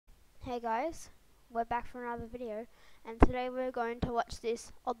Hey guys, we're back for another video, and today we're going to watch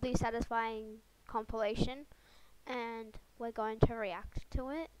this oddly satisfying compilation, and we're going to react to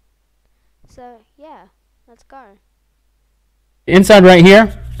it. So yeah, let's go. Inside right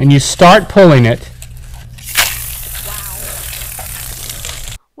here, and you start pulling it. Wow.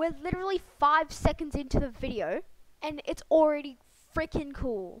 We're literally 5 seconds into the video, and it's already freaking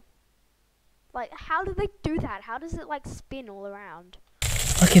cool. Like, how do they do that? How does it like spin all around?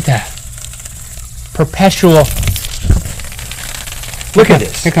 Look at that. Perpetual. Look at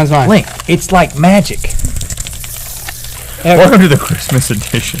this. Here comes mine. Link. It's like magic. Welcome to the Christmas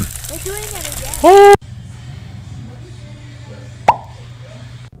edition. They're doing it again. Oh.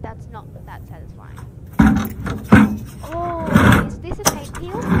 That's not that satisfying. Oh, is this a paint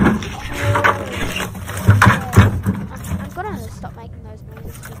peel? I'm gonna stop making those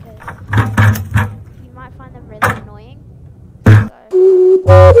noises because you might find them really annoying.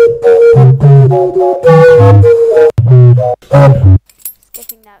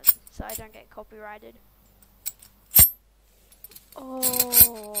 Skipping that so I don't get copyrighted.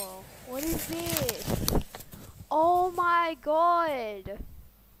 Oh, what is this? Oh my god!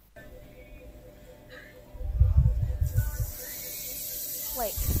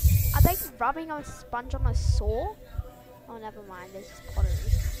 Wait, are they rubbing a sponge on a saw? Oh, never mind, there's just pottery.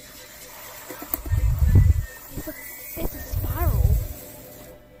 There's a spiral.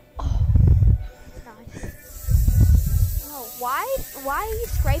 Oh, nice. Oh, why are you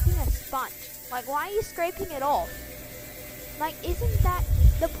scraping a sponge? Like, why are you scraping it off? Like, isn't that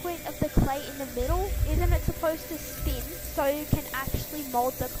the point of the clay in the middle? Isn't it supposed to spin so you can actually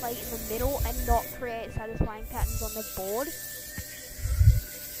mold the clay in the middle and not create satisfying patterns on the board?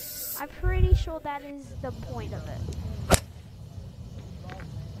 I'm pretty sure that is the point of it.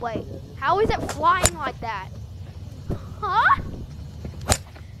 Wait, how is it flying like that? Huh?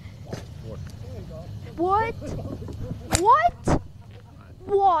 What? What?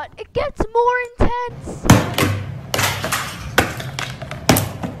 What? It gets more intense!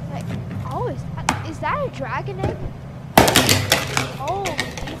 Wait, oh, is that a dragon egg? Oh,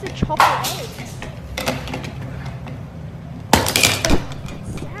 these are chocolate eggs. That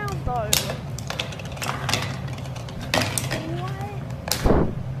sound though.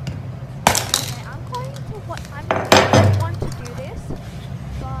 What? I'm not one to do this,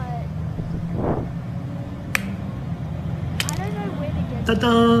 but I don't know where to get. Ta-da!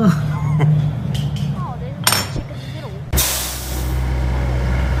 Oh, there's a chick in the middle.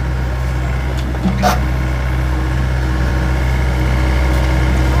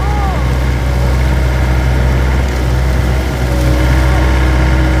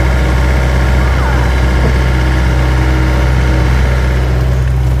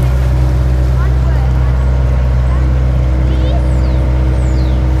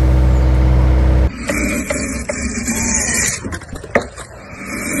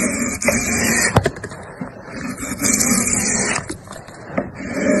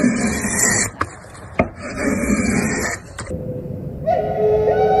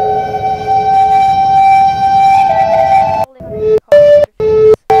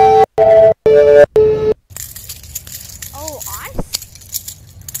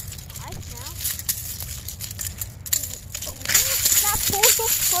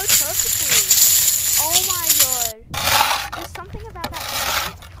 So perfectly. Oh my god. There's something about that.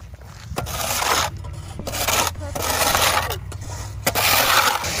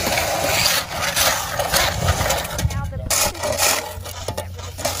 Now the pieces are get rid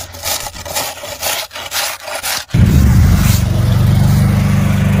of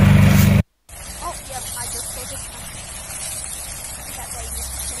Oh, yep, I just saw this one. That they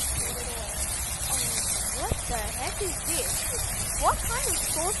used to take it away. Oh, what the heck is this? What kind of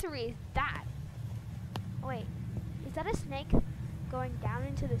sorcery is that? Oh, wait, is that a snake going down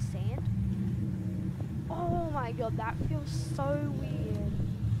into the sand? Oh my god, that feels so weird.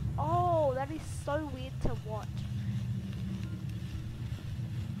 Oh, that is so weird to watch.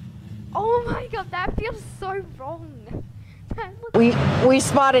 Oh my god, that feels so wrong. We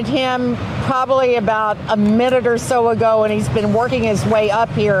spotted him probably about a minute or so ago, and he's been working his way up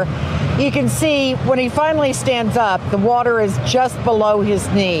here. You can see when he finally stands up, the water is just below his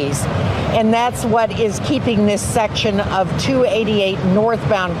knees. And that's what is keeping this section of 288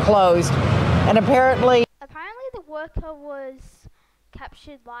 northbound closed. And apparently the worker was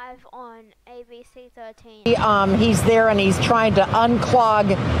captured live on ABC 13. He's there and he's trying to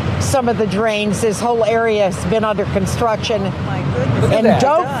unclog some of the drains. This whole area has been under construction. Oh my goodness. And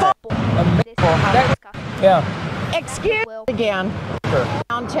don't fall. Yeah. Excuse me again.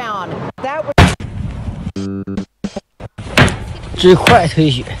 Downtown. That was 之快推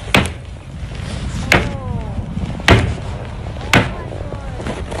雪。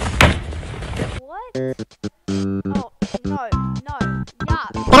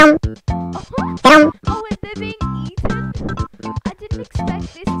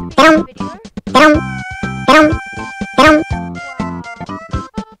expect this to be a video.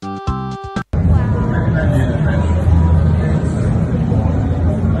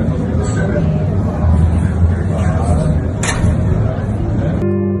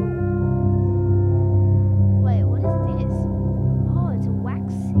 Wait, what is this? Oh, it's a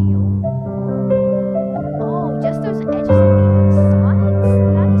wax seal. Oh, just those edges on the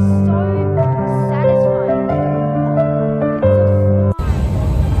sides? That is so satisfying. It's a fly.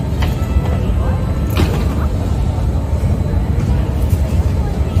 Wait, what? Huh? So you're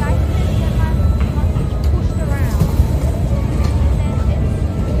telling me I can get my luggage pushed around and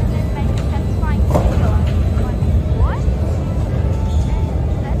then make a satisfying video? Like, what?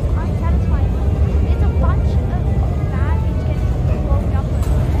 And that's unsatisfying. There's a bunch of baggage getting blown up over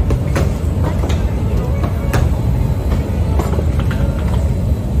there. That's not a video.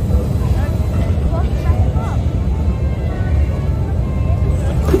 Blow it back up.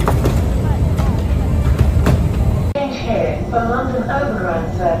 Change here for London Overground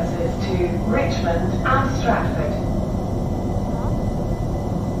services to Richmond and Stratford.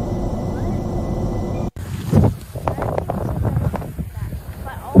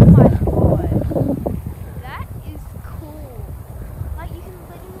 But oh my god, that is cool. Like you can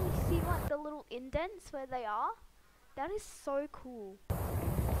literally see like the little indents where they are. That is so cool.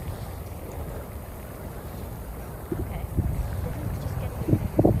 Okay, this is just getting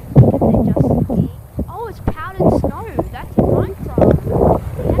adjusting. Oh, it's powdered snow. That's in Minecraft.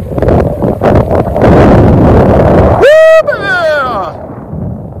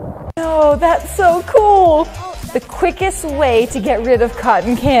 Oh, that's so cool. The quickest way to get rid of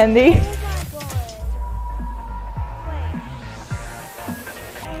cotton candy. Oh my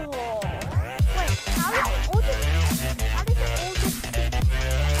god. Wait, how does it all just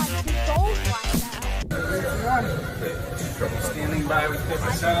like dissolve like that? Standing by with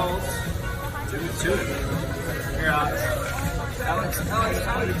paper towels. Do it. Here, Alex,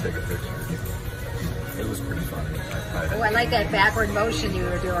 take a picture. It was pretty funny. Oh, I like that backward motion you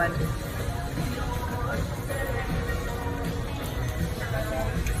were doing.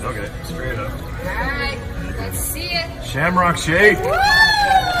 Okay, straight up. All right, let's see it. Shamrock shake. What's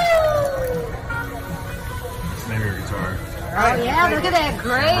the name of your guitar? Oh yeah, look at that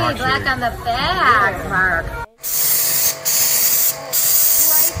gray black on the back, Mark.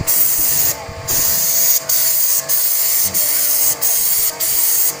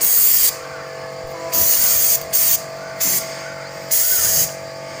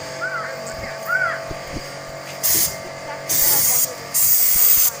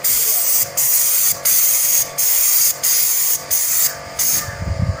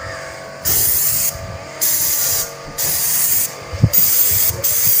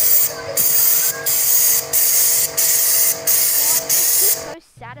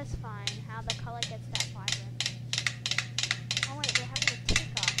 Satisfying how the color gets that vibrant. Oh wait, we're having a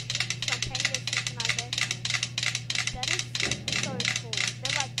ticker. Spontaneous synchronization. That is so cool.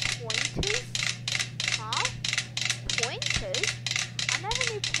 They're like pointers? Huh? Pointers? I never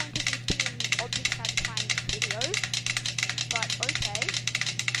knew pointers would be in object satisfying videos. But okay.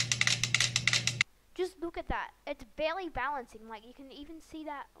 Just look at that. It's barely balancing. Like you can even see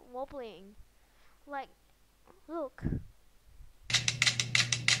that wobbling. Like, look.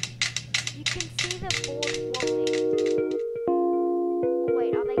 You can see the board wobbling.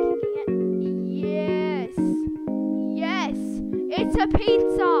 Wait, are they kicking it? Yes! Yes! It's a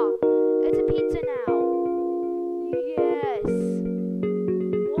pizza! It's a pizza now. Yes!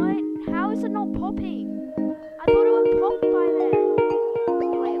 What? How is it not popping? I thought it would pop by then.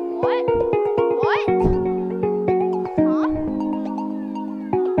 Wait, what? What? Huh?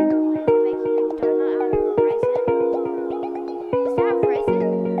 Wait, they're making a donut out of resin? Is that resin?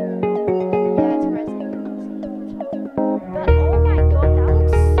 But oh my god, that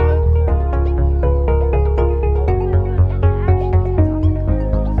looks so cool. Oh my god, and it actually has other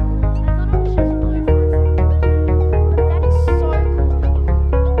colors. I thought it was just blue for a second. But that is so cool.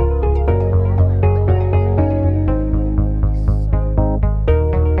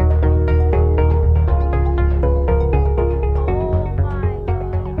 Oh my god,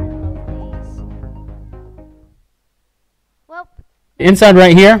 I love these. Well, Inside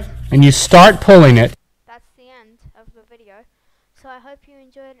right here, and you start pulling it. that's the end of the video. So I hope you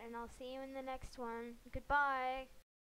enjoyed, and I'll see you in the next one. Goodbye.